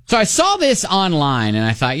So I saw this online and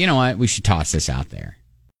I thought, you know what? We should toss this out there.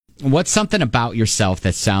 What's something about yourself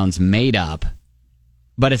that sounds made up,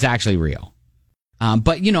 but it's actually real?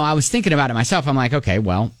 But, you know, I was thinking about it myself. I'm like, okay,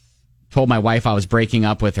 well, told my wife I was breaking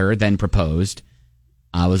up with her, then proposed.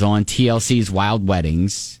 I was on TLC's Wild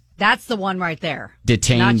Weddings. That's the one right there.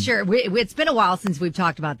 Detained. Not sure. It's been a while since we've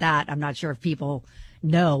talked about that. I'm not sure if people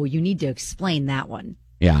know. You need to explain that one.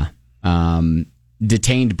 Yeah.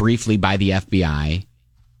 Detained briefly by the FBI.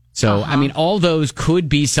 So, I mean, all those could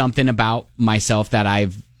be something about myself that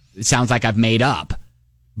it sounds like I've made up,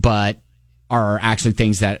 but are actually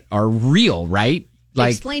things that are real, right?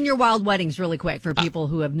 Like, explain your Wild Weddings really quick for people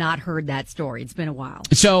who have not heard that story. It's been a while.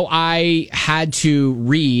 So I had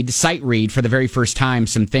to sight read for the very first time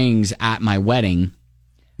some things at my wedding.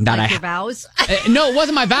 Your vows? No, it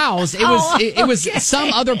wasn't my vows. It was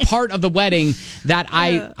some other part of the wedding that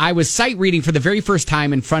I was sight reading for the very first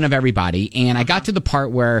time in front of everybody. And I got to the part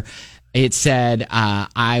where it said,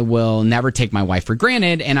 I will never take my wife for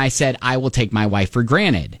granted. And I said, I will take my wife for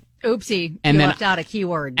granted. Oopsie. And you then, left out a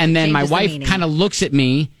keyword. And then my wife kind of looks at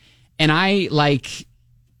me and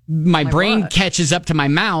my brain catches up to my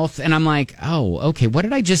mouth and I'm like, oh, okay, what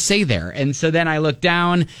did I just say there? And so then I look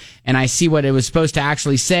down and I see what it was supposed to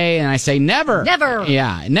actually say and I say, never. Never.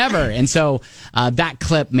 Yeah, never. And so that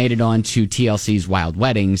clip made it on to TLC's Wild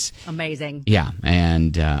Weddings. Amazing. Yeah,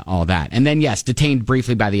 and all that. And then, yes, detained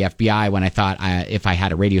briefly by the FBI when I thought if I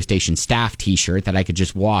had a radio station staff T-shirt that I could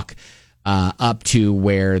just walk up to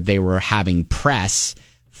where they were having press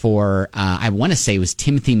for, I want to say it was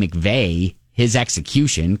Timothy McVeigh, his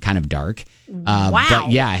execution, kind of dark. Wow.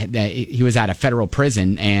 But yeah, he was at a federal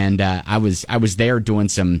prison, and I was there doing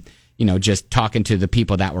some, just talking to the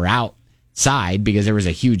people that were outside because there was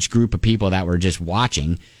a huge group of people that were just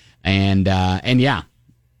watching, and yeah,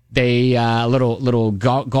 they little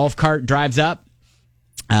golf cart drives up.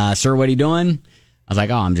 Sir, what are you doing? I was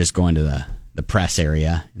like, oh, I'm just going to the press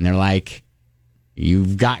area, and they're like,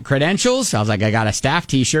 you've got credentials? I was like, I got a staff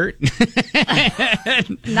T-shirt.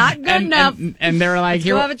 Not good enough. And they were like,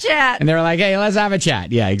 here, have a chat. And they were like, hey, let's have a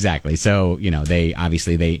chat. Yeah, exactly. So, they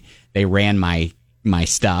obviously they ran my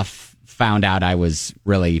stuff, found out I was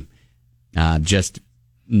really just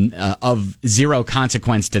of zero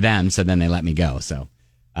consequence to them. So then they let me go. So,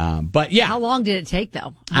 but yeah. How long did it take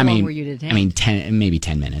though? How long were you detained? I mean, maybe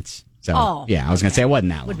 10 minutes. So, yeah, I was going to say it wasn't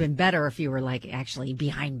that long. Would have been better if you were actually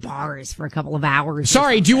behind bars for a couple of hours.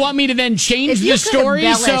 Sorry, do you want me to then change the story?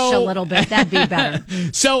 Embellish a little bit, that'd be better.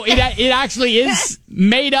 So it actually is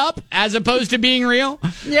made up as opposed to being real?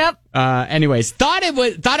 Yep. Anyways, thought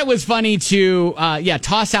it was funny to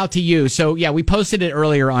toss out to you. So yeah, we posted it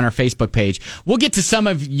earlier on our Facebook page. We'll get to some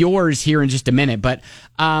of yours here in just a minute, but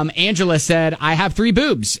Angela said, I have 3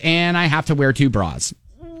 boobs and I have to wear 2 bras.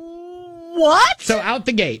 What? So out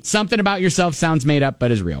the gate, something about yourself sounds made up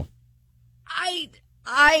but is real.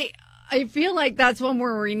 I feel like that's one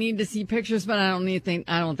where we need to see pictures, but I don't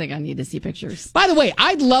think I need to see pictures. By the way,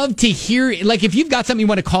 I'd love to hear, if you've got something you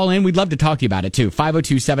want to call in, we'd love to talk to you about it too.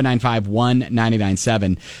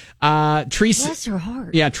 502-795-1997. Bless her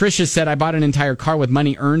heart. Yeah, Tricia said, I bought an entire car with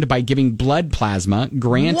money earned by giving blood plasma.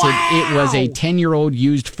 Granted, It was a 10-year-old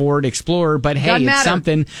used Ford Explorer, but hey, it's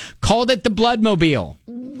something. Called it the Bloodmobile.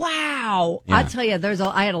 Wow. Yeah. I'll tell you,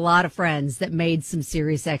 I had a lot of friends that made some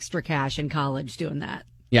serious extra cash in college doing that.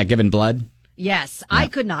 Yeah, giving blood? Yes. Yeah. I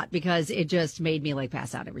could not because it just made me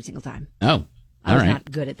pass out every single time. Oh, I was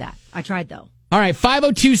not good at that. I tried though. All right,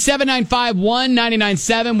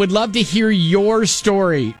 502-795-1997. Would love to hear your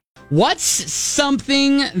story. What's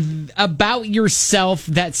something about yourself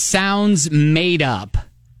that sounds made up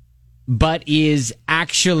but is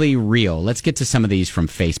actually real? Let's get to some of these from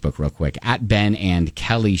Facebook real quick. At Ben and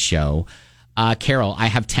Kelly Show. Carol, I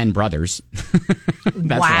have 10 brothers.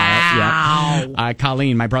 That's wow. Yeah.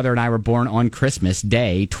 Colleen, my brother and I were born on Christmas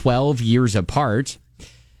Day, 12 years apart.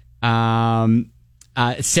 Sarah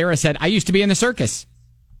said, I used to be in the circus.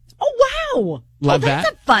 Oh, wow. Love that.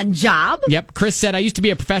 That's a fun job. Yep. Chris said, I used to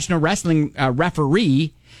be a professional wrestling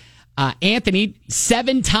referee. Anthony,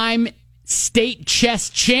 7-time state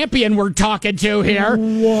chess champion we're talking to here.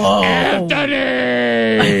 Whoa.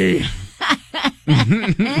 Anthony!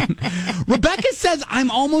 Rebecca says,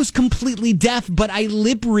 I'm almost completely deaf, but I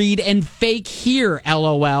lip read and fake hear,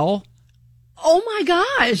 LOL. Oh my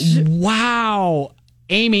gosh. Wow.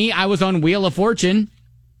 Amy, I was on Wheel of Fortune.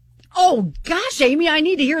 Oh, gosh, Amy, I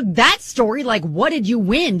need to hear that story. Like, what did you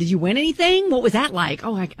win? Did you win anything? What was that like?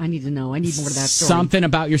 Oh, I need to know. I need more of that story. Something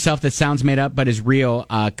about yourself that sounds made up but is real.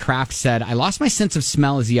 Kraft said, I lost my sense of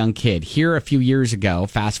smell as a young kid. Here a few years ago,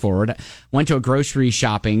 fast forward, went to a grocery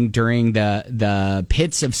shopping during the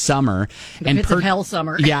pits of summer. Pits of hell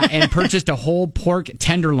summer. Yeah, and purchased a whole pork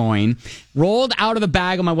tenderloin. Rolled out of the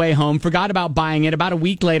bag on my way home, forgot about buying it. About a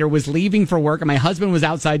week later, was leaving for work, and my husband was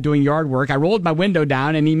outside doing yard work. I rolled my window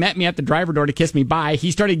down, and he met me at the driver door to kiss me bye.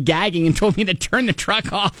 He started gagging and told me to turn the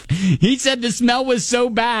truck off. He said the smell was so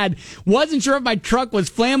bad, wasn't sure if my truck was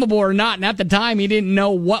flammable or not, and at the time, he didn't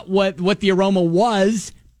know what the aroma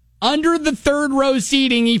was. Under the third row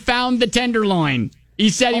seating, he found the tenderloin. He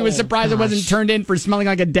said he was surprised it wasn't turned in for smelling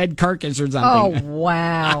like a dead carcass or something. Oh,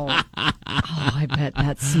 wow. I bet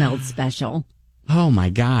that smelled special. Oh, my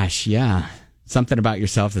gosh. Yeah. Something about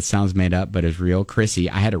yourself that sounds made up but is real. Chrissy,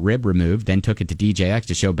 I had a rib removed, then took it to DJX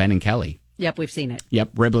to show Ben and Kelly. Yep, we've seen it.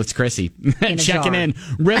 Yep, Riblets Chrissy. Checking in.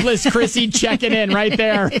 Riblets Chrissy checking in right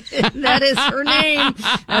there. That is her name.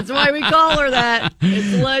 That's why we call her that.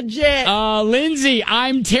 It's legit. Lindsay,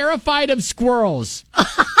 I'm terrified of squirrels.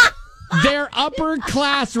 They're upper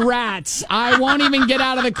class rats. I won't even get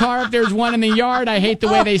out of the car if there's one in the yard. I hate the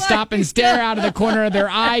way they stop and stare out of the corner of their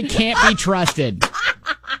eye. Can't be trusted.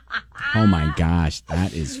 Oh my gosh,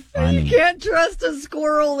 that is funny. You can't trust a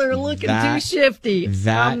squirrel. They're looking too shifty.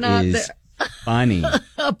 That is funny.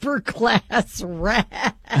 Upper class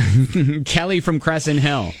rat. Kelly from Crescent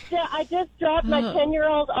Hill. Yeah, I just dropped my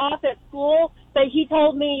 10-year-old off at school, but he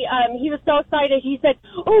told me, he was so excited. He said,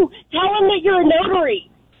 "Oh, tell him that you're a notary."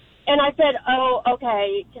 And I said, "Oh,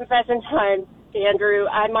 okay, confession time, Andrew.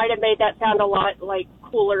 I might have made that sound a lot, like,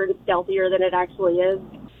 cooler and stealthier than it actually is."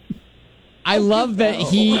 I love that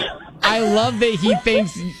he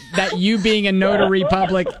thinks that you being a notary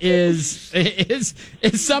public is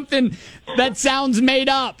something that sounds made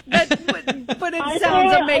up. But it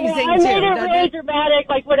sounds amazing, I too. made it really dramatic.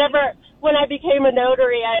 Like, when I became a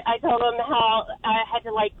notary, I told him how I had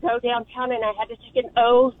to, like, go downtown and I had to take an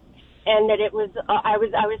oath. And that it was, I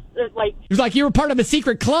was like... It was like you were part of a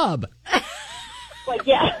secret club. Like,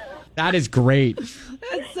 yeah. That is great.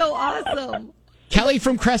 That's so awesome. Kelly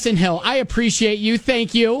from Crescent Hill, I appreciate you.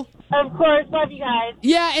 Thank you. Of course. Love you guys.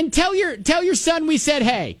 Yeah, and tell your son we said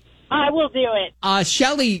hey. I will do it.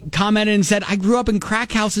 Shelly commented and said, I grew up in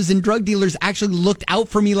crack houses and drug dealers actually looked out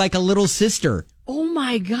for me like a little sister. Oh,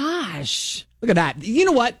 my gosh. Look at that. You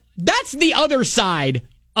know what? That's the other side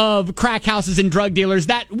of crack houses and drug dealers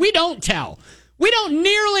that we don't tell. We don't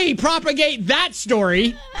nearly propagate that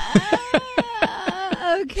story.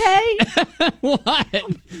 Okay. What?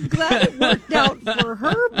 Glad it worked out for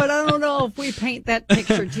her, but I don't know if we paint that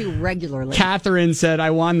picture too regularly. Catherine said,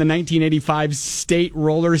 I won the 1985 state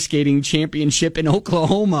roller skating championship in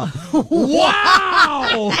Oklahoma.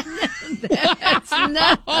 Wow! That's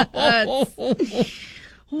nuts.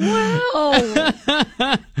 Wow.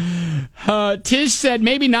 Tish said,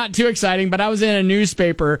 maybe not too exciting, but I was in a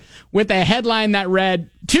newspaper with a headline that read,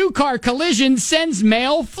 2-car collision sends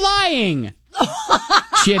mail flying.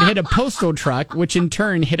 She had hit a postal truck, which in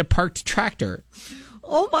turn hit a parked tractor.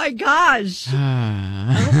 Oh, my gosh.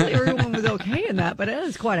 Hopefully everyone was okay in that, but it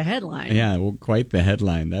is quite a headline. Yeah, well, quite the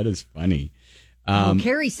headline. That is funny.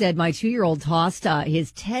 Carrie said my 2-year-old tossed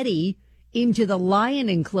his teddy into the lion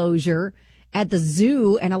enclosure at the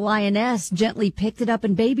zoo, and a lioness gently picked it up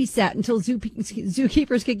and babysat until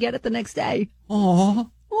zookeepers could get it the next day. Aw.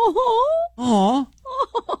 Aw. Aw.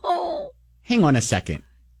 Hang on a second.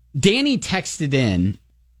 Danny texted in,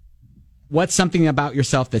 what's something about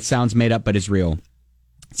yourself that sounds made up but is real?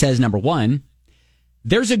 Says, number one,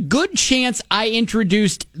 there's a good chance I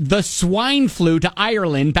introduced the swine flu to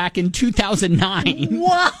Ireland back in 2009.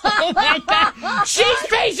 What? She's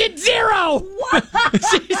patient zero. What?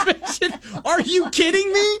 She's patient. Are you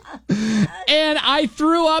kidding me? And I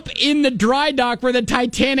threw up in the dry dock where the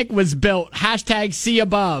Titanic was built. Hashtag see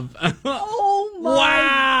above. Oh, my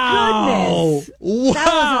wow. goodness. Wow.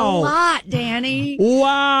 That was a lot, Danny.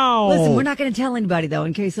 Wow. Listen, we're not going to tell anybody, though,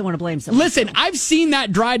 in case they want to blame someone. Listen, I've seen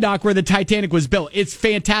that dry dock where the Titanic was built. It's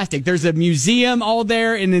fantastic. There's a museum all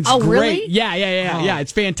there, and it's great. Really? Yeah.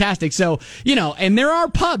 It's fantastic. So, and there are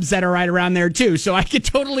pubs that are right around there, too. So I could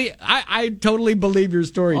I totally believe your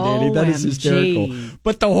story, Danny. That is hysterical.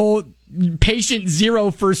 But the whole patient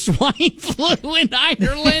zero for swine flu in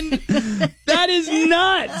Ireland, that is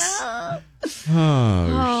nuts.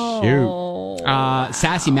 Oh, shoot.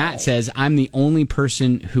 Sassy Matt says, I'm the only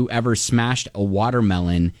person who ever smashed a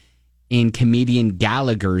watermelon in comedian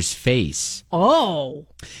Gallagher's face. Oh.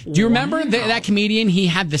 Do you remember that comedian? He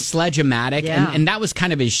had the Sledge-O-Matic, Yeah. and that was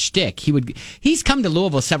kind of his shtick. He's come to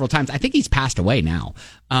Louisville several times. I think he's passed away now.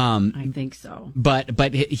 I think so. But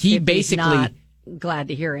he If he's basically... not, glad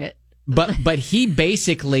to hear it. But he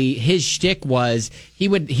basically, his shtick was he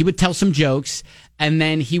would tell some jokes, and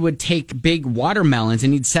then he would take big watermelons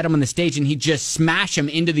and he'd set them on the stage and he'd just smash them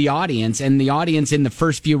into the audience, and the audience in the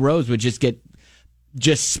first few rows would just get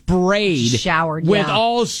sprayed, showered with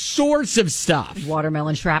all sorts of stuff.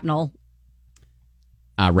 Watermelon shrapnel.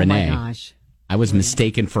 Renee, Oh my gosh. I was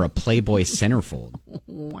mistaken for a Playboy centerfold.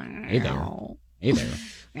 Wow. Hey there.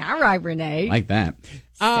 All right, Renee. Like that.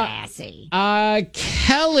 Sassy.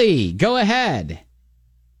 Kelly, go ahead.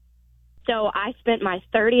 So I spent my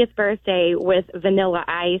 30th birthday with Vanilla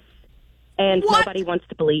Ice, and What? nobody wants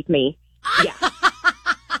to believe me. Yeah.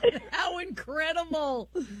 How incredible.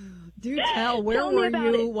 Do tell, where Tell me were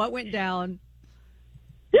about you? it. What went down?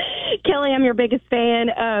 Kelly, I'm your biggest fan.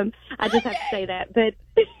 I just have to say that. But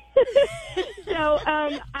so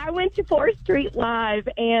I went to 4th Street Live,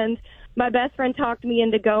 and my best friend talked me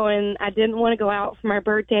into going. I didn't want to go out for my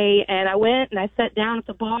birthday, and I went and I sat down at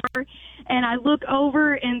the bar, and I look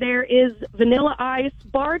over, and there is Vanilla Ice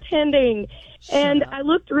bartending. And I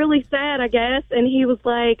looked really sad, I guess, and he was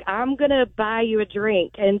like, I'm going to buy you a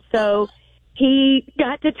drink. And so he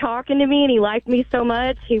got to talking to me, and he liked me so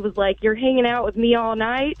much. He was like, you're hanging out with me all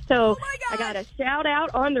night. So I got a shout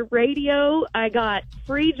out on the radio. I got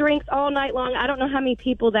free drinks all night long. I don't know how many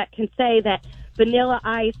people that can say that Vanilla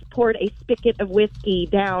Ice poured a spigot of whiskey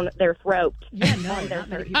down their throat. Yeah, no, on their not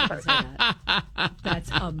many 30th people can say that.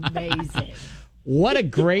 That's amazing. What a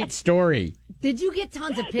great story. Did you get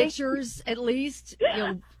tons of pictures, at least?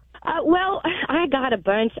 Well, I got a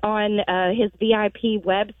bunch on his VIP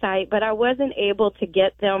website, but I wasn't able to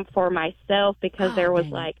get them for myself because there was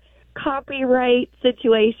dang it. like copyright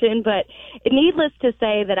situation. But needless to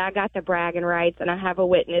say that I got the bragging rights, and I have a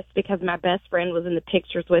witness because my best friend was in the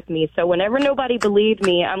pictures with me. So whenever nobody believed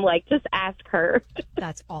me, I'm like, just ask her.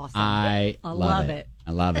 That's awesome. I love it.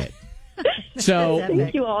 I love it. So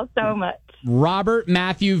Thank you all so much. Robert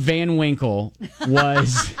Matthew Van Winkle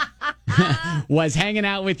was hanging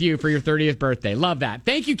out with you for your 30th birthday. Love that.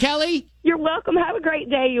 Thank you, Kelly. You're welcome. Have a great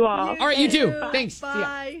day, you all. All right, you too. Thanks. See ya.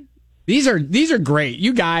 Bye. These are great.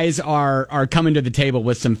 You guys are coming to the table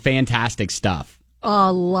with some fantastic stuff.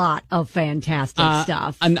 A lot of fantastic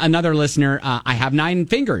stuff. Another listener, I have 9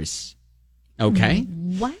 fingers. Okay.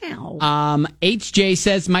 Wow. HJ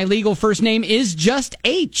says my legal first name is just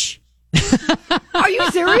H. Are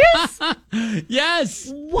you serious?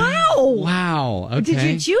 Yes. Wow. Wow. Okay. Did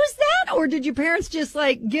you choose that, or did your parents just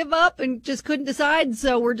like give up and just couldn't decide?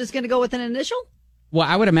 So we're just going to go with an initial? Well,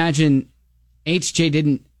 I would imagine HJ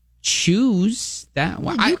didn't choose that.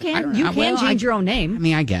 Well, You can change your own name. I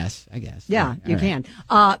mean, I guess. Yeah, All you right.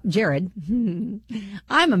 can. Jared,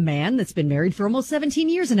 I'm a man that's been married for almost 17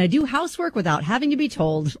 years, and I do housework without having to be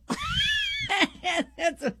told.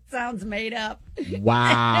 That sounds made up.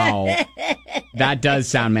 Wow. That does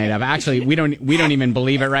sound made up. Actually, we don't even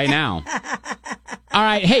believe it right now. All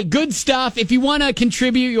right. Hey, good stuff. If you want to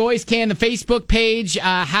contribute, you always can. The Facebook page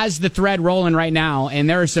has the thread rolling right now, and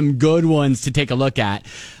there are some good ones to take a look at.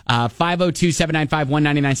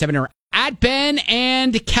 502-795-1997 or at Ben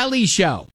and Kelly Show.